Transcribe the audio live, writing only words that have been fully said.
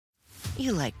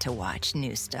You like to watch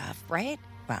new stuff, right?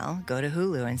 Well, go to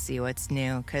Hulu and see what's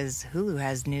new, because Hulu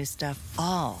has new stuff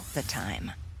all the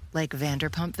time. Like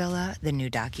Vanderpump Villa, the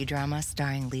new docudrama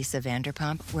starring Lisa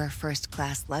Vanderpump, where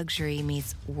first-class luxury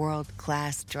meets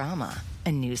world-class drama.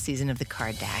 A new season of The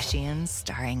Kardashians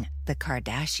starring The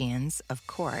Kardashians, of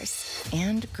course.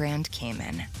 And Grand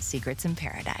Cayman, Secrets in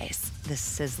Paradise, the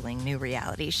sizzling new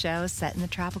reality show set in the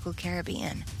tropical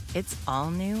Caribbean. It's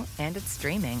all new and it's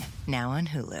streaming now on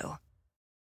Hulu.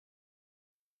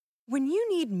 When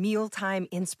you need mealtime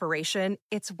inspiration,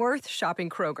 it's worth shopping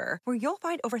Kroger, where you'll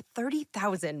find over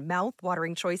 30,000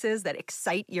 mouth-watering choices that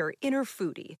excite your inner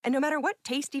foodie. And no matter what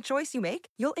tasty choice you make,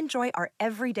 you'll enjoy our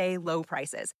everyday low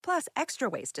prices, plus extra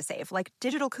ways to save, like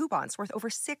digital coupons worth over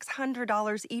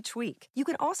 $600 each week. You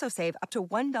can also save up to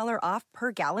 $1 off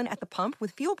per gallon at the pump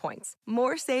with fuel points.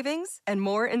 More savings and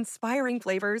more inspiring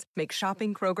flavors make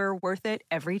shopping Kroger worth it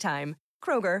every time.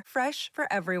 Kroger, fresh for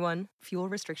everyone. Fuel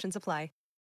restrictions apply.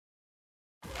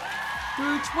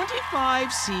 Through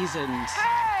 25 seasons,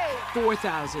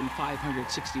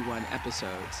 4,561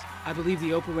 episodes, I believe The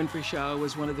Oprah Winfrey Show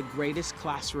was one of the greatest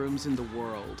classrooms in the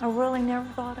world. I really never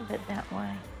thought of it that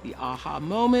way. The aha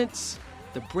moments,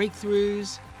 the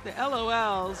breakthroughs, the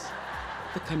LOLs,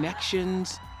 the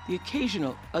connections, the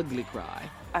occasional ugly cry.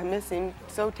 I miss him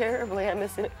so terribly. I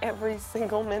miss him every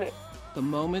single minute. The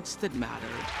moments that mattered.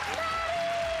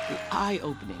 The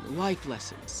eye-opening life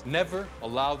lessons. Never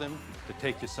allow them to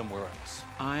take you somewhere else.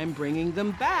 I'm bringing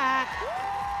them back.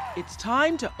 It's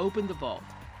time to open the vault.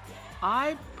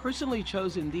 I've personally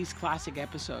chosen these classic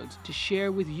episodes to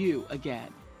share with you again.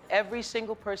 Every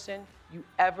single person you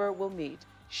ever will meet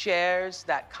shares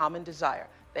that common desire.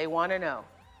 They want to know,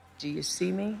 do you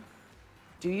see me?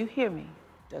 Do you hear me?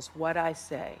 Does what I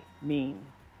say mean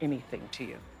anything to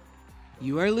you?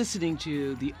 You are listening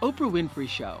to The Oprah Winfrey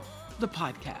Show, the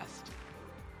podcast.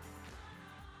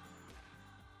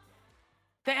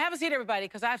 Have a seat, everybody,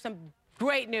 because I have some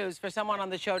great news for someone on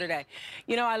the show today.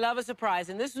 You know, I love a surprise,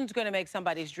 and this one's going to make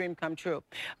somebody's dream come true.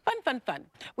 Fun.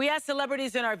 We asked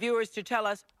celebrities and our viewers to tell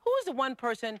us who is the one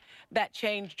person that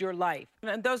changed your life.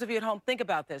 And those of you at home, think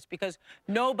about this, because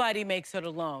nobody makes it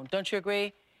alone. Don't you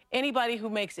agree? Anybody who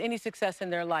makes any success in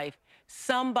their life,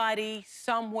 somebody,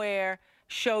 somewhere,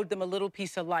 showed them a little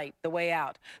piece of light, the way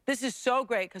out. This is so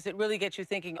great because it really gets you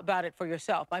thinking about it for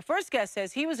yourself. My first guest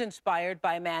says he was inspired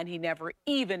by a man he never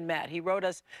even met. He wrote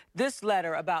us this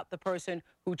letter about the person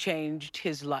who changed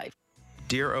his life.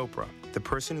 Dear Oprah, the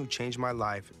person who changed my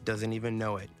life doesn't even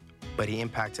know it, but he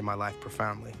impacted my life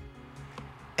profoundly.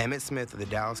 Emmitt Smith of the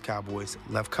Dallas Cowboys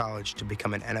left college to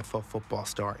become an NFL football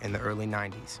star in the early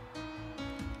 90s.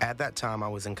 At that time, I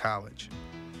was in college.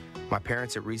 My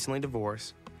parents had recently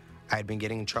divorced. I had been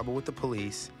getting in trouble with the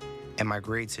police, and my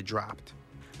grades had dropped.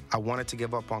 I wanted to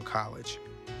give up on college.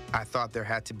 I thought there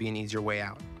had to be an easier way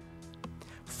out.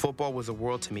 Football was a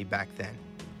world to me back then.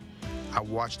 I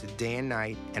watched it day and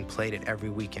night and played it every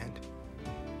weekend.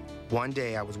 One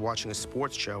day, I was watching a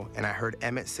sports show, and I heard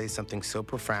Emmitt say something so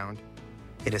profound,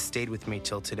 it has stayed with me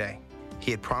till today.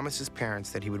 He had promised his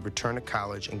parents that he would return to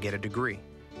college and get a degree.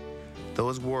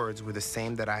 Those words were the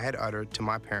same that I had uttered to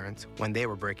my parents when they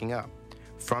were breaking up.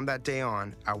 From that day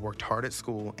on, I worked hard at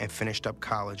school and finished up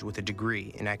college with a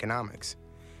degree in economics.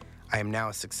 I am now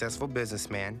a successful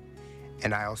businessman,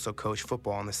 and I also coach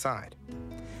football on the side.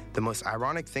 The most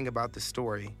ironic thing about this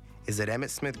story is that Emmitt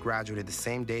Smith graduated the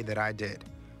same day that I did.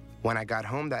 When I got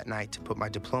home that night to put my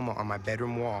diploma on my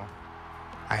bedroom wall,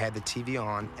 I had the TV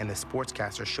on and the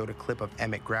sportscaster showed a clip of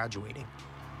Emmitt graduating.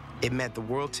 It meant the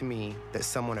world to me that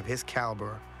someone of his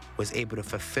caliber was able to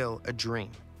fulfill a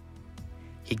dream.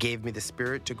 He gave me the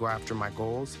spirit to go after my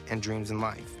goals and dreams in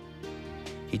life.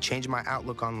 He changed my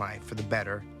outlook on life for the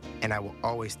better, and I will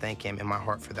always thank him in my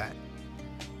heart for that.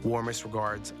 Warmest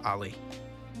regards, Ali.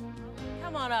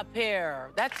 Come on up here.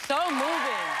 That's so moving.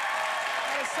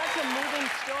 That is such a moving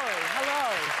story.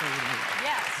 Hello.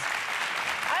 Yes.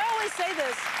 I always say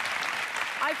this.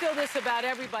 I feel this about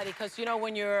everybody because, you know,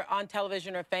 when you're on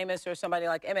television or famous or somebody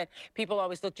like Emmitt, people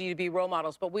always look to you to be role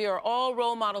models. But we are all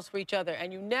role models for each other,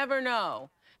 and you never know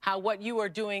how what you are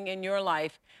doing in your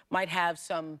life might have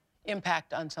some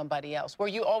impact on somebody else. Were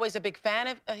you always a big fan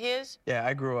of his? Yeah,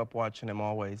 I grew up watching him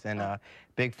always, and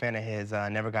big fan of his. I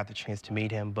never got the chance to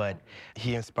meet him, but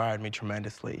he inspired me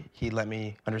tremendously. He let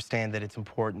me understand that it's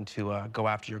important to go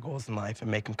after your goals in life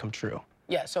and make them come true.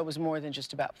 Yeah, so it was more than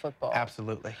just about football.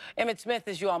 Absolutely. Emmitt Smith,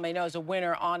 as you all may know, is a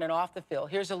winner on and off the field.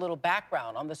 Here's a little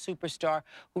background on the superstar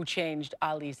who changed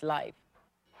Ali's life.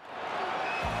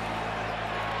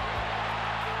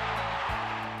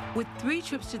 With 3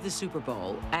 trips to the Super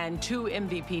Bowl and 2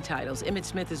 MVP titles, Emmitt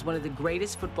Smith is one of the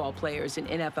greatest football players in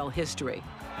NFL history.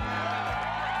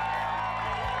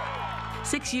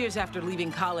 6 years after leaving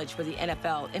college for the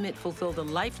NFL, Emmitt fulfilled a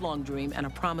lifelong dream and a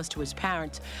promise to his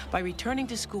parents by returning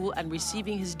to school and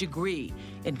receiving his degree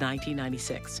in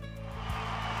 1996.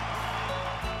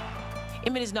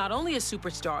 Emmitt is not only a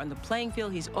superstar on the playing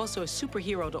field, he's also a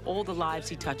superhero to all the lives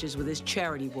he touches with his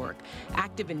charity work.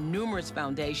 Active in numerous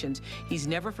foundations, he's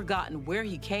never forgotten where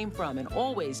he came from and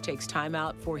always takes time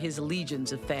out for his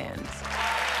legions of fans.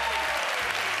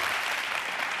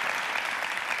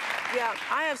 Yeah,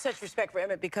 I have such respect for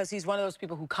Emmitt because he's one of those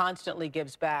people who constantly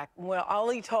gives back. Well, all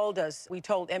he told us, we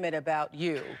told Emmitt about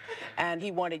you, and he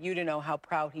wanted you to know how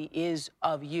proud he is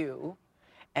of you,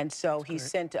 and so he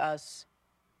sent us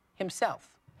himself.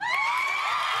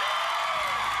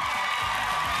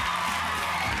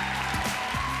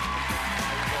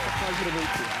 Pleasure to meet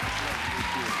you.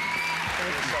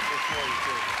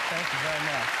 Thank you very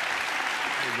much.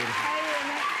 Hey, Emmitt.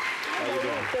 How you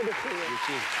doing? Good to see you. You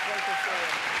too. Great to see you.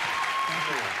 Thank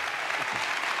you.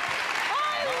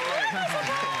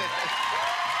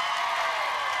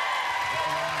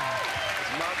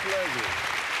 It's my pleasure.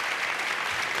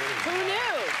 Who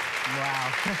knew?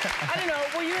 Wow. I don't know.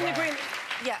 Were you in the green?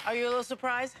 Yeah. Are you a little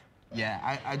surprised?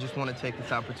 Yeah, I just want to take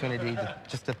this opportunity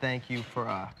to thank you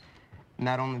for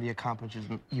not only the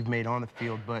accomplishments you've made on the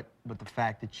field, but the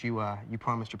fact that you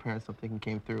promised your parents something and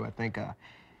came through. I think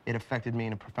it affected me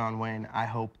in a profound way, and I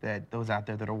hope that those out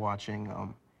there that are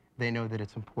watching, they know that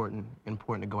it's important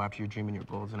to go after your dream and your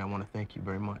goals, and I want to thank you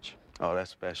very much. Oh,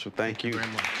 that's special. Thank you very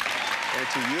much. And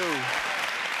to you,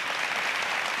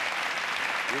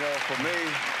 you know, for me,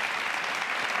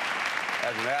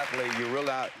 as an athlete,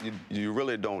 you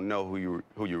really don't know who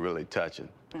you're really touching.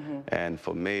 And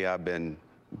for me, I've been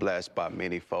blessed by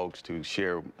many folks to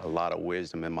share a lot of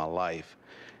wisdom in my life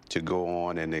to go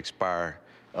on and inspire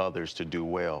others to do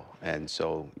well. And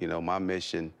so, you know, my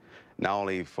mission, not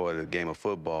only for the game of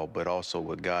football, but also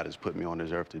what God has put me on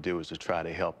this earth to do is to try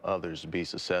to help others be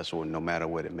successful no matter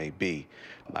what it may be.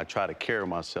 I try to carry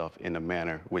myself in a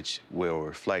manner which will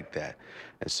reflect that.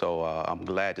 And so I'm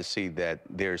glad to see that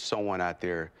there's someone out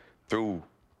there through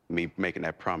me making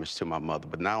that promise to my mother.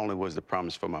 But not only was the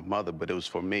promise for my mother, but it was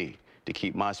for me to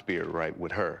keep my spirit right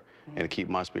with her and to keep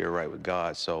my spirit right with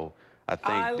God. So I think...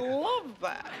 I love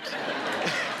that.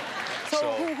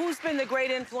 So who's been the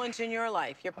great influence in your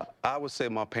life? I would say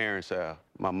my parents.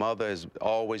 My mother has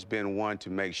always been one to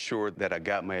make sure that I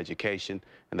got my education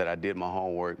and that I did my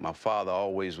homework. My father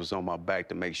always was on my back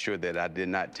to make sure that I did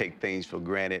not take things for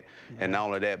granted. And not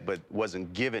only that, but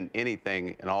wasn't given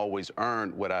anything and always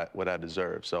earned what I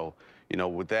deserved. So, you know,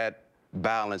 with that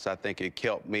balance, I think it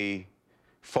kept me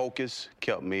focused,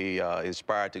 kept me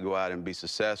inspired to go out and be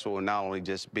successful, and not only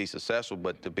just be successful,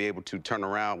 but to be able to turn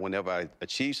around whenever I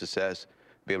achieve success,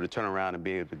 be able to turn around and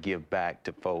be able to give back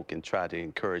to folk and try to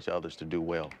encourage others to do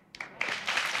well.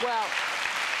 Well,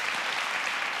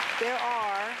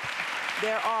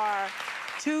 there are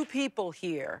 2 people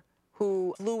here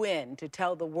who flew in to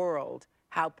tell the world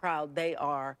how proud they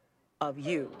are of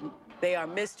you. They are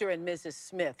Mr. and Mrs.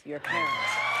 Smith, your parents.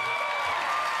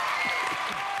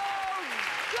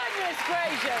 Goodness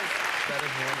gracious. That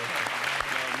is wonderful.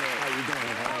 How you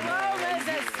doing? Hello,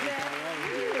 Mrs. Smith.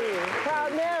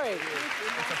 Proud Mary.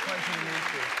 It's a pleasure to meet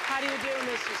you. How do you do,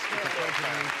 Mr. Smith? It's a pleasure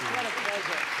to meet you. What a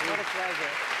pleasure. What a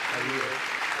pleasure. How are you?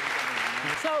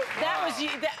 So that was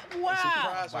you. Wow.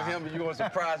 Surprise for him, but you going to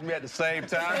surprise me at the same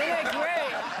time? Isn't that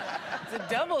great? It's a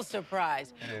double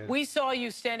surprise. We saw you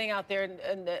standing out there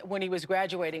when he was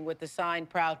graduating with the sign,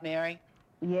 Proud Mary.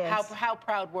 Yes. How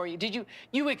proud were you? Did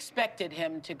you expected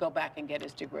him to go back and get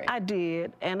his degree? I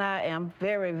did, and I am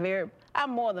very,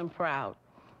 I'm more than proud.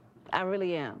 I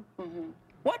really am.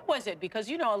 What was it? Because,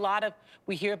 you know,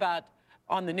 we hear about,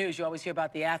 on the news, you always hear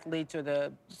about the athletes or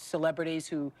the celebrities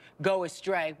who go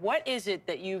astray. What is it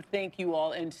that you think you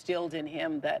all instilled in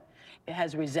him that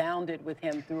has resounded with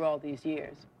him through all these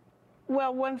years?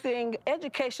 Well, one thing,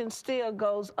 education still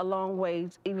goes a long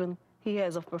ways, even he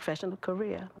has a professional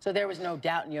career. So there was no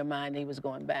doubt in your mind he was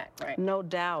going back, right? No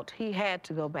doubt. He had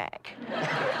to go back. He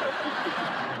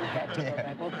had to go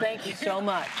back. Well, thank you so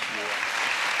much.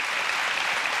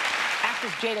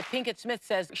 Actress Jada Pinkett-Smith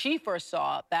says she first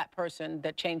saw that person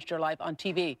that changed her life on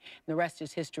TV, and the rest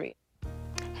is history.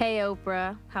 Hey,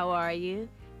 Oprah. How are you?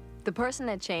 The person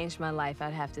that changed my life,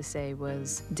 I'd have to say,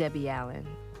 was Debbie Allen.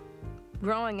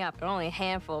 Growing up, there were only a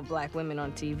handful of black women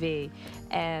on TV,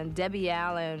 and Debbie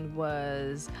Allen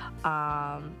was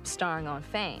starring on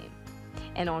Fame.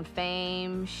 And on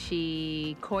Fame,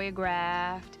 she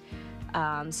choreographed,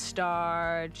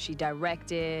 starred, she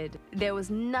directed. There was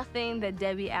nothing that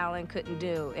Debbie Allen couldn't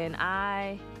do, and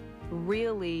I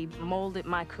really molded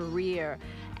my career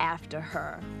after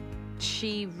her.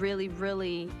 She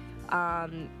really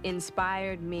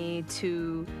inspired me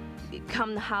to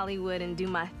come to Hollywood and do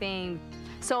my thing.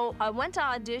 So I went to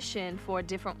audition for A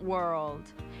Different World,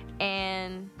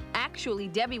 and actually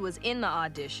Debbie was in the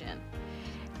audition.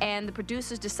 And the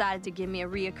producers decided to give me a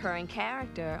reoccurring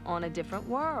character on A Different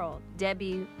World.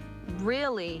 Debbie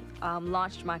really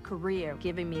launched my career,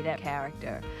 giving me that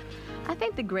character. I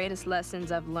think the greatest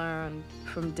lessons I've learned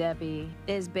from Debbie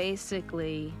is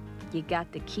basically, you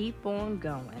got to keep on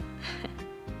going.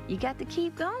 You got to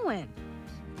keep going.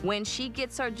 When she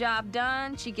gets her job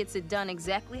done, she gets it done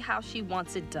exactly how she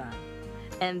wants it done.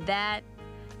 And that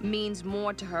means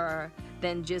more to her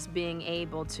than just being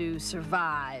able to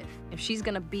survive. If she's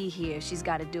gonna be here, she's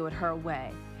gotta do it her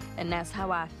way. And that's how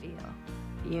I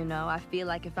feel. You know, I feel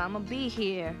like if I'm gonna be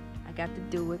here, I got to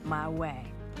do it my way.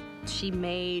 She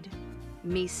made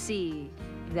me see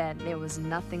that there was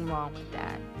nothing wrong with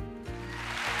that.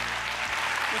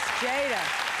 Miss Jada.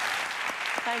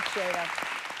 Thanks, Jada.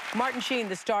 Martin Sheen,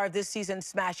 the star of this season's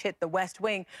smash hit The West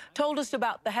Wing, told us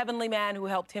about the heavenly man who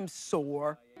helped him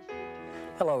soar.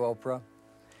 Hello, Oprah.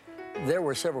 There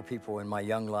were several people in my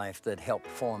young life that helped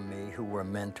form me who were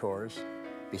mentors,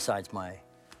 besides my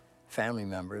family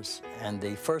members. And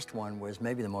the first one was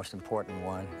maybe the most important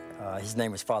one. His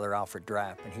name was Father Alfred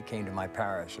Drapp, and he came to my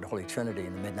parish at Holy Trinity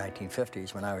in the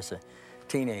mid-1950s when I was a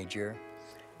teenager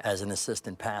as an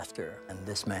assistant pastor. And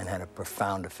this man had a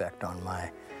profound effect on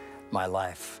my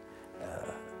life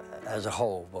as a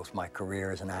whole, both my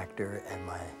career as an actor and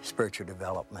my spiritual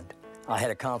development. I had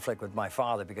a conflict with my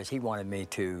father because he wanted me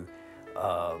to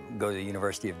go to the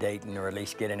University of Dayton, or at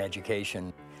least get an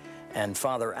education. And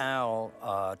Father Al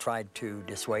tried to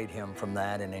dissuade him from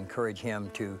that and encourage him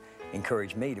to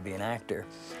encourage me to be an actor.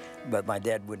 But my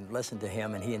dad wouldn't listen to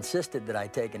him, and he insisted that I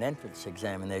take an entrance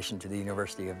examination to the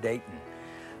University of Dayton,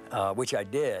 which I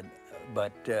did,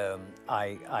 but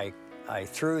I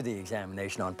threw the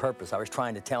examination on purpose. I was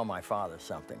trying to tell my father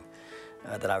something,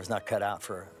 that I was not cut out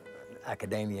for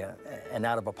academia. And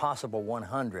out of a possible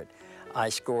 100, I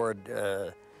scored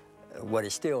what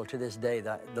is still to this day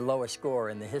the lowest score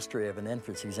in the history of an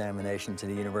entrance examination to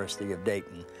the University of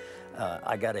Dayton.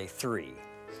 I got a 3.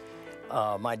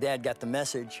 My dad got the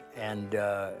message and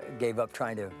gave up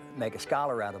trying to make a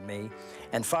scholar out of me.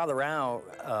 And Father Al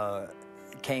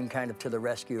came kind of to the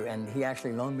rescue, and he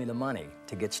actually loaned me the money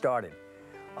to get started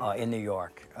in New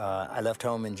York. I left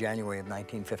home in January of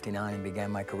 1959 and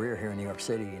began my career here in New York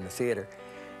City in the theater.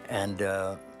 And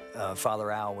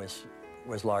Father Al was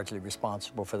largely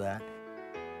responsible for that.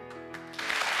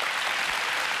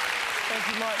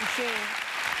 Thank you, Martin Sheen.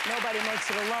 Nobody makes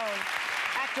it alone.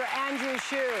 Actor Andrew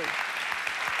Shue.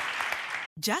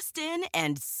 Just in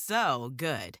and so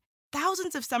good.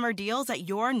 Thousands of summer deals at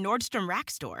your Nordstrom Rack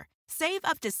store. Save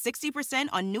up to 60%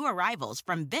 on new arrivals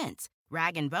from Vince,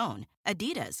 Rag & Bone,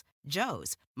 Adidas,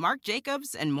 Joe's, Marc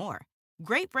Jacobs, and more.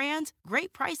 Great brands,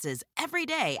 great prices every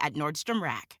day at Nordstrom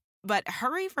Rack. But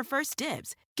hurry for first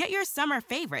dibs. Get your summer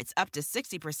favorites up to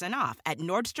 60% off at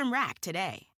Nordstrom Rack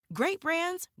today. Great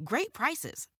brands, great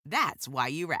prices. That's why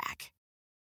you rack.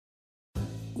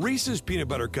 Reese's peanut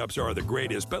butter cups are the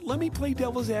greatest, but let me play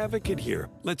devil's advocate here.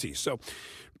 Let's see. So,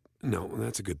 no,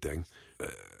 that's a good thing.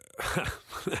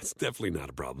 That's definitely not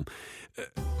a problem.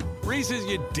 Reese's,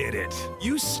 you did it.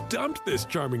 You stumped this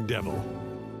charming devil.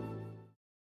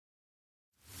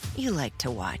 You like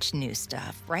to watch new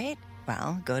stuff, right?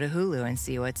 Well, go to Hulu and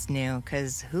see what's new,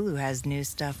 because Hulu has new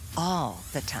stuff all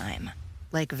the time.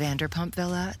 Like Vanderpump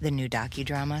Villa, the new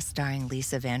docudrama starring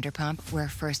Lisa Vanderpump, where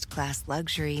first-class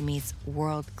luxury meets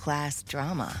world-class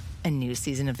drama. A new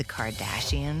season of The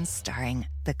Kardashians starring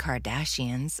The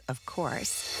Kardashians, of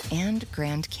course. And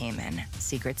Grand Cayman,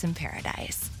 Secrets in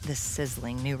Paradise, the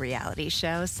sizzling new reality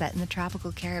show set in the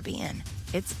tropical Caribbean.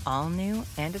 It's all new,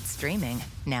 and it's streaming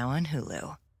now on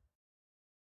Hulu.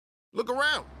 Look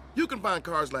around. You can find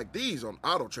cars like these on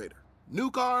AutoTrader. New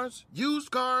cars,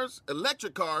 used cars,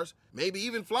 electric cars, maybe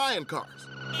even flying cars.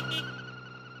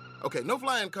 Okay, no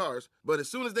flying cars, but as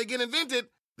soon as they get invented,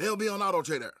 they'll be on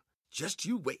AutoTrader. Just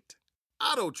you wait.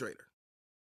 AutoTrader.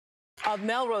 Of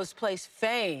Melrose Place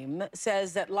fame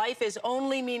says that life is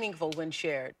only meaningful when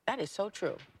shared. That is so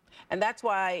true. And that's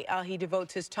why he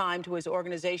devotes his time to his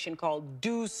organization called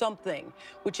Do Something,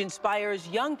 which inspires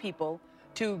young people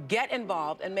to get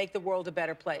involved and make the world a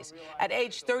better place. At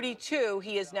age 32,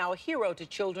 he is now a hero to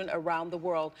children around the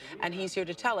world, and he's here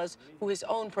to tell us who his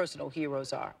own personal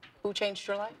heroes are. Who changed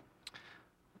your life?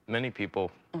 Many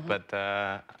people, but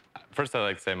First, I'd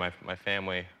like to say my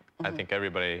family, I think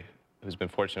everybody who's been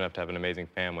fortunate enough to have an amazing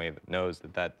family knows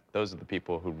that those are the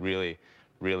people who really,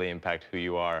 really impact who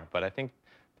you are. But I think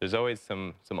there's always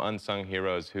some unsung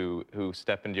heroes who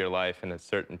step into your life in a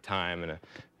certain time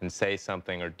and say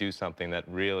something or do something that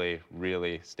really,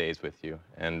 really stays with you.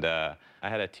 And I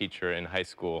had a teacher in high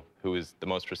school who was the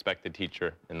most respected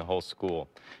teacher in the whole school.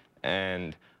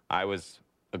 And I was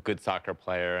a good soccer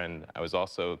player, and I was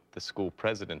also the school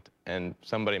president. And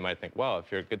somebody might think, well,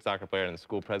 if you're a good soccer player and the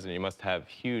school president, you must have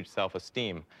huge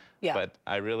self-esteem. Yeah. But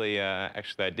I really,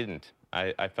 actually, I didn't.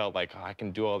 I felt like, oh, I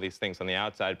can do all these things on the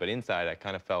outside, but inside I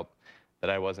kind of felt that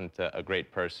I wasn't a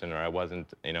great person, or I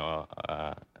wasn't, you know,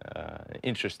 an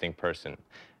interesting person.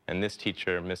 And this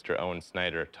teacher, Mr. Owen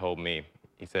Snyder, told me,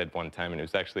 he said one time, and it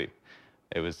was actually,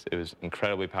 it was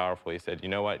incredibly powerful. He said, you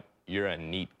know what, you're a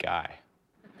neat guy.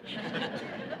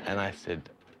 And I said,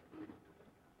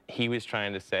 he was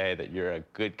trying to say that you're a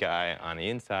good guy on the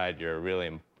inside, you're a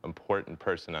really important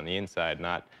person on the inside,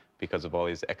 not because of all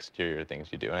these exterior things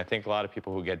you do. And I think a lot of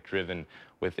people who get driven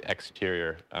with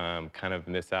exterior kind of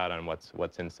miss out on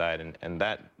what's inside. And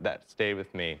that stayed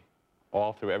with me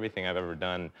all through everything I've ever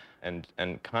done, and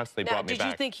constantly brought me back.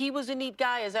 Did you think he was a neat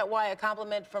guy? Is that why a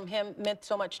compliment from him meant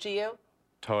so much to you?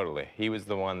 Totally. He was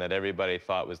the one that everybody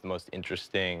thought was the most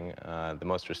interesting, the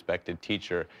most respected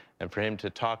teacher. And for him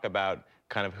to talk about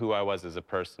kind of who I was as a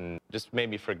person just made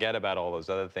me forget about all those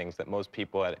other things that most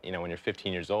people, you know, when you're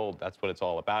 15 years old, that's what it's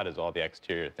all about, is all the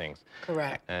exterior things.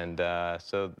 Correct. And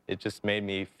so it just made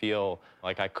me feel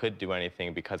like I could do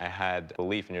anything because I had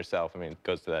belief in yourself. I mean, it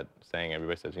goes to that saying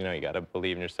everybody says, you know, you got to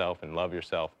believe in yourself and love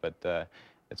yourself, but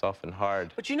it's often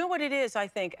hard. But you know what it is, I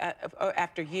think,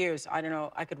 after years, I don't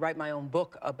know, I could write my own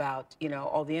book about, you know,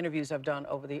 all the interviews I've done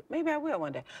over the, maybe I will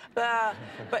one day. But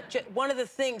one of the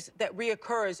things that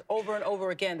reoccurs over and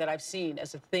over again that I've seen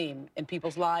as a theme in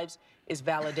people's lives is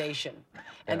validation.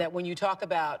 And that when you talk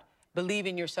about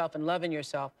believing yourself and loving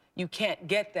yourself, you can't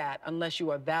get that unless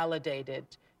you are validated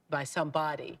by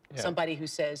somebody, somebody who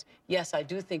says, yes, I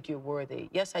do think you're worthy.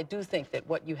 Yes, I do think that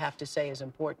what you have to say is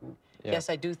important.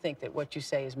 Yes, I do think that what you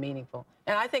say is meaningful.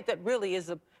 And I think that really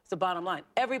is the bottom line.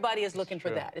 Everybody is looking for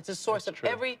that. It's a source of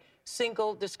every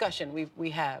single discussion we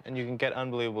have. And you can get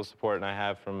unbelievable support, and I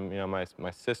have from, you know,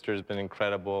 my sister's been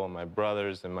incredible, and my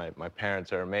brothers and my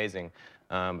parents are amazing.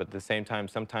 But at the same time,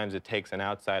 sometimes it takes an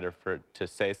outsider to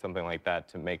say something like that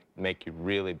to make you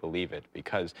really believe it,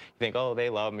 because you think, oh,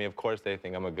 they love me, of course they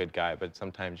think I'm a good guy, but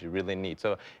sometimes you really need.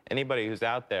 So anybody who's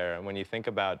out there, and when you think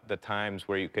about the times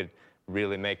where you could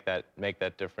really make that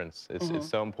difference, it's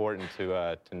so important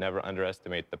to never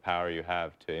underestimate the power you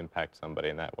have to impact somebody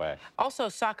in that way. Also,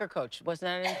 soccer coach, wasn't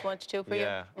that an influence too for you?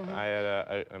 Yeah, I had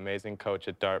an amazing coach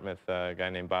at Dartmouth, a guy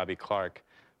named Bobby Clark,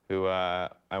 who I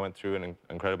went through an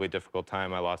incredibly difficult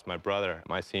time. I lost my brother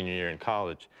my senior year in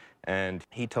college, and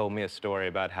he told me a story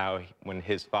about how when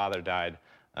his father died,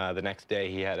 the next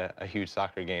day he had a huge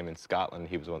soccer game in Scotland.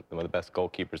 He was one of the best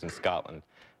goalkeepers in Scotland,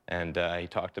 and he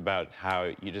talked about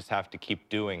how you just have to keep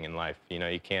doing in life. You know,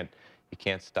 you can't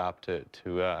stop to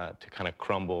kind of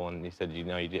crumble. And he said, you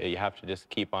know, you have to just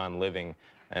keep on living.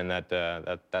 And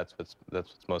that's what's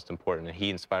most important. And he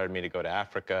inspired me to go to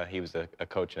Africa. He was a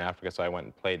coach in Africa, so I went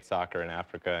and played soccer in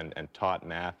Africa and taught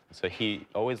math. So he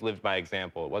always lived by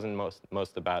example. It wasn't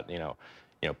most about, you know,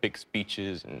 big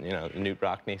speeches and, you know, the Newt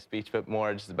Rockney speech, but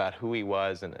more just about who he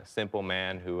was, and a simple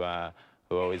man who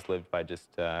always lived by just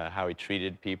how he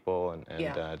treated people, and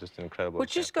just an incredible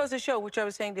Which example. just goes to show, which I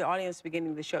was saying to the audience at the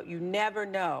beginning of the show, you never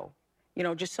know. You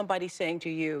know, just somebody saying to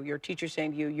you, your teacher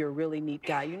saying to you, you're a really neat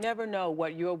guy. You never know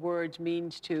what your words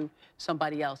means to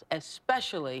somebody else,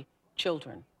 especially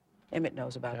children. Emmitt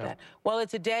knows about that. Well,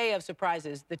 it's a day of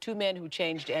surprises. The two men who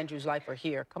changed Andrew's life are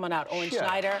here. Come on out, Owen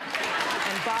Snyder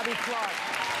and Bobby Clark.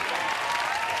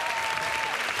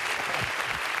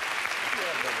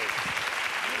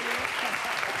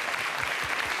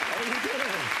 How are you doing?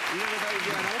 You never thought you'd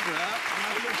be on Oprah,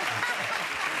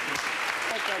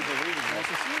 Nice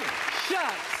to see you.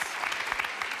 Shucks.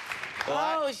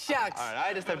 Oh, shucks. All right,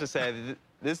 I just have to say,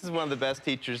 this is one of the best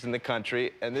teachers in the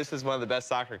country, and this is one of the best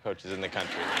soccer coaches in the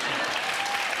country.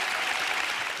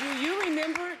 Do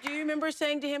you remember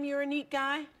saying to him you're a neat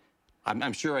guy?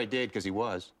 I'm sure I did, because he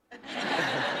was.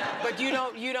 But you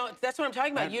don't, that's what I'm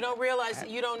talking about. You don't realize,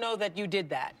 you don't know that you did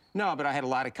that. No, but I had a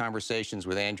lot of conversations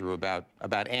with Andrew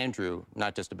about Andrew,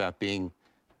 not just about being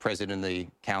president of the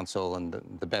council and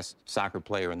the best soccer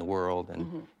player in the world,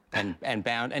 and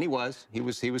he was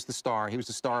the star. He was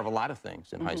the star of a lot of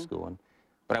things in high school,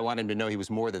 but I wanted him to know he was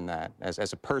more than that.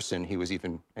 As a person, he was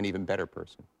an even better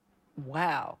person.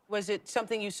 Wow. Was it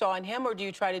something you saw in him, or do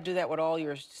you try to do that with all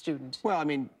your students? Well, I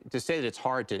mean, to say that it's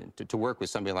hard to work with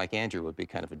somebody like Andrew would be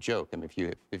kind of a joke. I mean,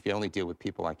 if you only deal with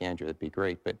people like Andrew, that'd be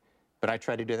great. But I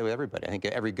try to do that with everybody. I think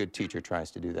every good teacher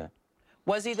tries to do that.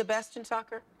 Was he the best in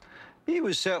soccer? He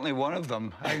was certainly one of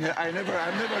them. I'm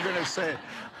never going to say.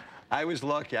 I was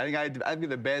lucky. I think I've got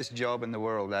the best job in the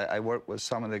world. I work with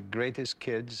some of the greatest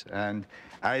kids, and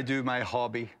I do my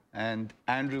hobby. And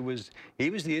Andrew was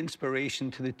the inspiration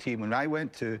to the team. When I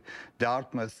went to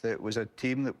Dartmouth, it was a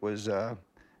team that was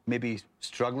maybe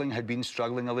struggling, had been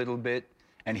struggling a little bit.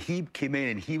 And he came in,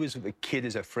 and he was the kid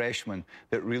as a freshman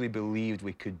that really believed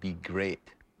we could be great.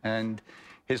 And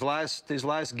his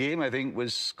last game, I think,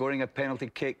 was scoring a penalty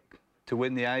kick to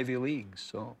win the Ivy League,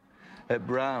 so, at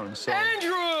Brown. So. Andrew!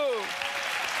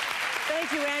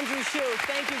 Thank you, Andrew Shue.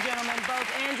 Thank you, gentlemen.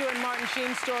 Both Andrew and Martin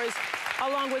Sheen stories,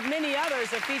 along with many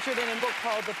others, are featured in a book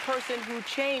called The Person Who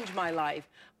Changed My Life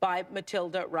by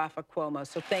Matilda Raffa Cuomo.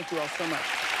 So thank you all so much.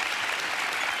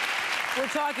 We're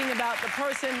talking about the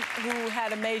person who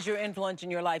had a major influence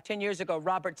in your life. 10 years ago,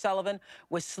 Robert Sullivan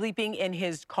was sleeping in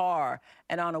his car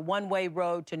and on a one-way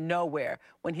road to nowhere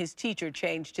when his teacher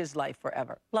changed his life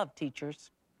forever. Love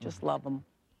teachers. Just love them.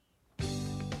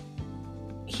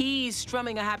 He's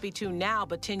strumming a happy tune now,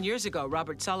 but 10 years ago,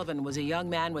 Robert Sullivan was a young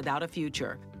man without a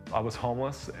future. I was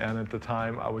homeless, and at the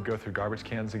time, I would go through garbage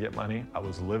cans to get money. I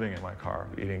was living in my car,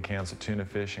 eating cans of tuna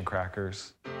fish and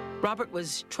crackers. Robert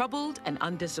was troubled and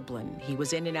undisciplined. He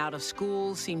was in and out of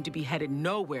school, seemed to be headed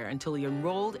nowhere until he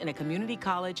enrolled in a community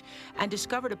college and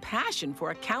discovered a passion for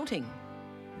accounting.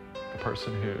 The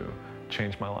person who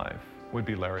changed my life would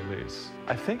be Larry Lease.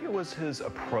 I think it was his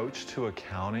approach to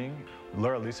accounting.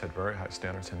 Larry Lease had very high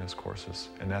standards in his courses,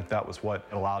 and that was what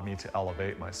allowed me to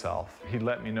elevate myself. He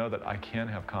let me know that I can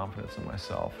have confidence in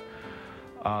myself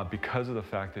because of the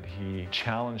fact that he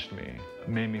challenged me,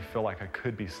 made me feel like I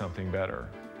could be something better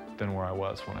than where I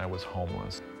was when I was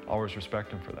homeless. Always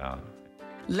respect him for that.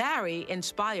 Larry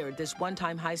inspired this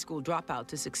one-time high school dropout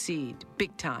to succeed,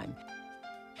 big time.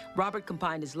 Robert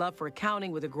combined his love for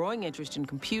accounting with a growing interest in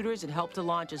computers and helped to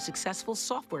launch a successful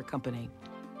software company.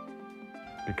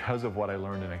 Because of what I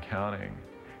learned in accounting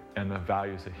and the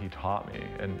values that he taught me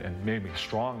and made me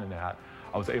strong in that,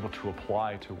 I was able to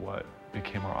apply to what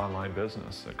became our online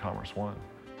business at Commerce One.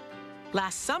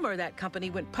 Last summer, that company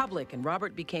went public, and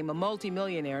Robert became a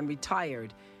multimillionaire and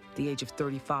retired at the age of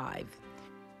 35.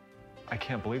 I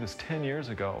can't believe this. 10 years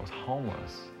ago, I was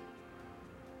homeless.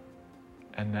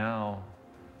 And now,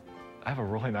 I have a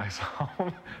really nice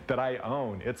home that I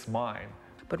own. It's mine.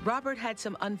 But Robert had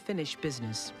some unfinished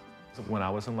business. When I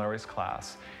was in Larry's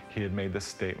class, he had made this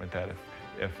statement that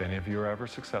if any of you are ever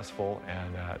successful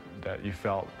and that you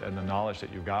felt and the knowledge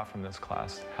that you got from this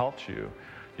class helped you,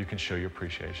 you can show your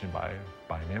appreciation by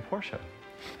buying me a Porsche.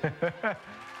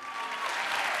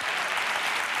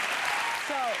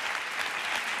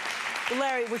 So,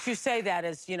 Larry, would you say that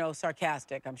as, you know,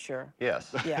 sarcastic, I'm sure?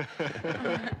 Yes. Yeah.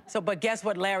 So, but guess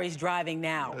what Larry's driving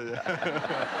now?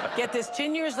 Get this,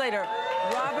 10 years later,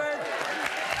 Robert...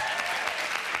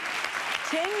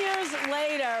 10 years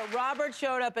later, Robert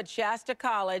showed up at Shasta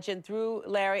College and threw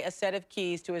Larry a set of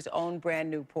keys to his own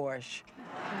brand new Porsche.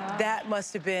 That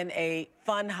must have been a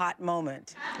fun, hot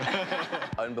moment.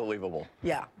 Unbelievable.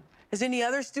 Yeah. Has any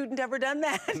other student ever done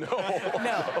that? No.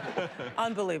 No.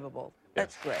 Unbelievable.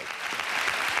 That's great.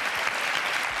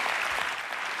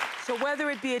 So whether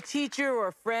it be a teacher or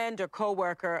a friend or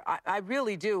coworker, I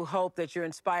really do hope that you're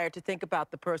inspired to think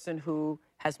about the person who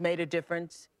has made a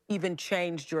difference, even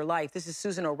changed your life. This is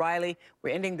Susan O'Reilly.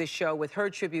 We're ending this show with her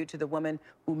tribute to the woman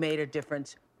who made a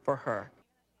difference for her.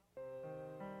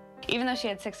 Even though she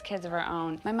had 6 kids of her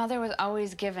own, my mother was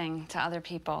always giving to other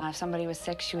people. If somebody was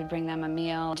sick, she would bring them a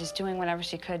meal, just doing whatever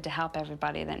she could to help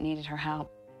everybody that needed her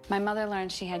help. My mother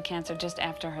learned she had cancer just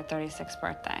after her 36th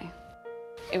birthday.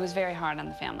 It was very hard on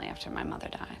the family after my mother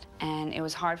died. And it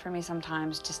was hard for me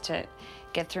sometimes just to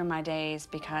get through my days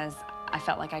because I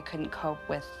felt like I couldn't cope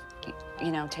with,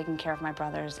 you know, taking care of my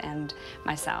brothers and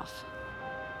myself.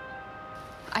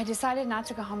 I decided not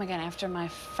to go home again after my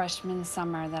freshman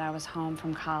summer that I was home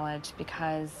from college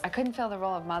because I couldn't fill the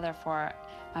role of mother for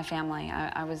my family.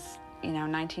 I was, you know,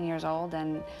 19 years old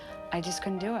and I just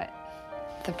couldn't do it.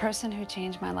 The person who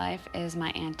changed my life is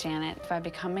my Aunt Janet by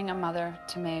becoming a mother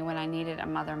to me when I needed a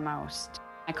mother most.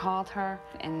 I called her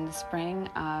in the spring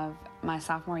of my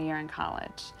sophomore year in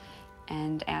college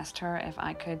and asked her if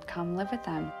I could come live with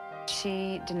them.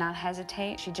 She did not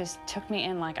hesitate. She just took me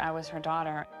in like I was her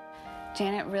daughter.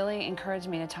 Janet really encouraged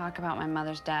me to talk about my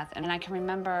mother's death. And I can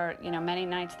remember, you know, many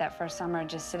nights that first summer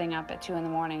just sitting up at 2 in the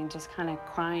morning, just kind of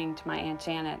crying to my Aunt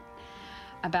Janet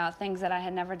about things that I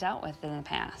had never dealt with in the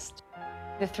past.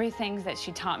 The three things that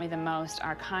she taught me the most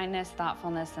are kindness,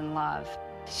 thoughtfulness, and love.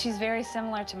 She's very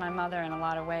similar to my mother in a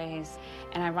lot of ways,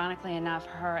 and ironically enough,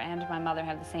 her and my mother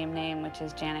have the same name, which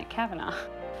is Janet Kavanaugh.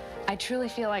 I truly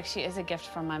feel like she is a gift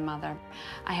from my mother.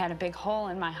 I had a big hole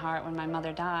in my heart when my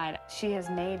mother died. She has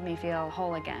made me feel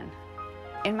whole again.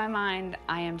 In my mind,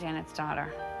 I am Janet's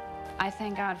daughter. I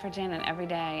thank God for Janet every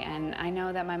day, and I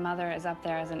know that my mother is up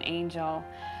there as an angel,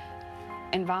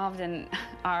 involved in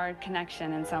our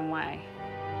connection in some way.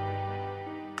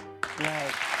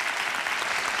 Right.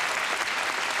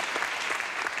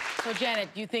 So, Janet,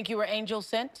 do you think you were angel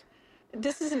sent?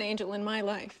 This is an angel in my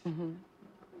life.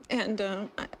 And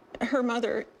her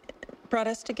mother brought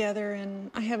us together, and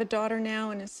I have a daughter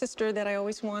now and a sister that I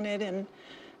always wanted, and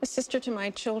a sister to my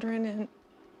children, and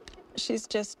she's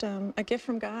just a gift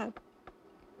from God.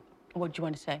 What do you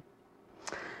want to say?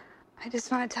 I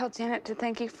just want to tell Janet to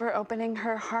thank you for opening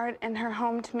her heart and her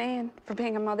home to me and for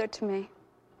being a mother to me.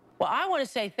 Well, I want to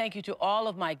say thank you to all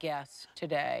of my guests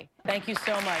today. Thank you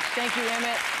so much. Thank you,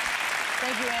 Emmitt.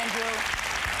 Thank you, Andrew.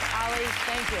 Ali,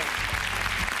 thank you.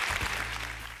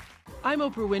 I'm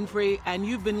Oprah Winfrey, and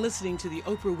you've been listening to The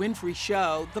Oprah Winfrey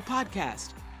Show, the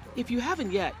podcast. If you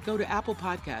haven't yet, go to Apple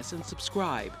Podcasts and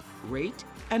subscribe, rate,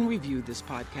 and review this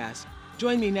podcast.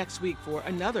 Join me next week for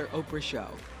another Oprah Show,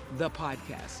 the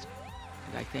podcast.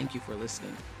 And I thank you for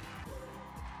listening.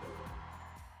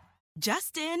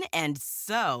 Just in and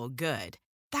so good.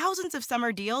 Thousands of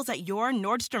summer deals at your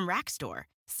Nordstrom Rack store.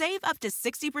 Save up to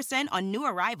 60% on new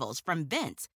arrivals from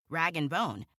Vince, Rag &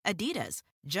 Bone, Adidas,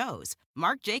 Joe's,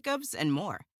 Marc Jacobs, and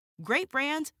more. Great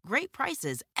brands, great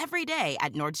prices every day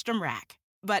at Nordstrom Rack.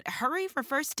 But hurry for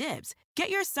first dibs. Get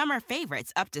your summer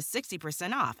favorites up to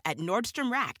 60% off at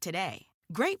Nordstrom Rack today.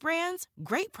 Great brands,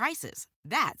 great prices.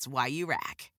 That's why you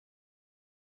rack.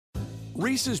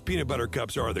 Reese's peanut butter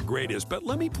cups are the greatest, but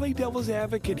let me play devil's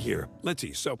advocate here. Let's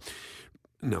see. So,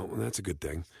 no, that's a good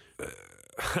thing.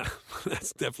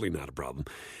 That's definitely not a problem.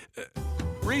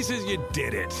 Reese's, you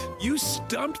did it. You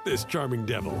stumped this charming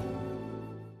devil.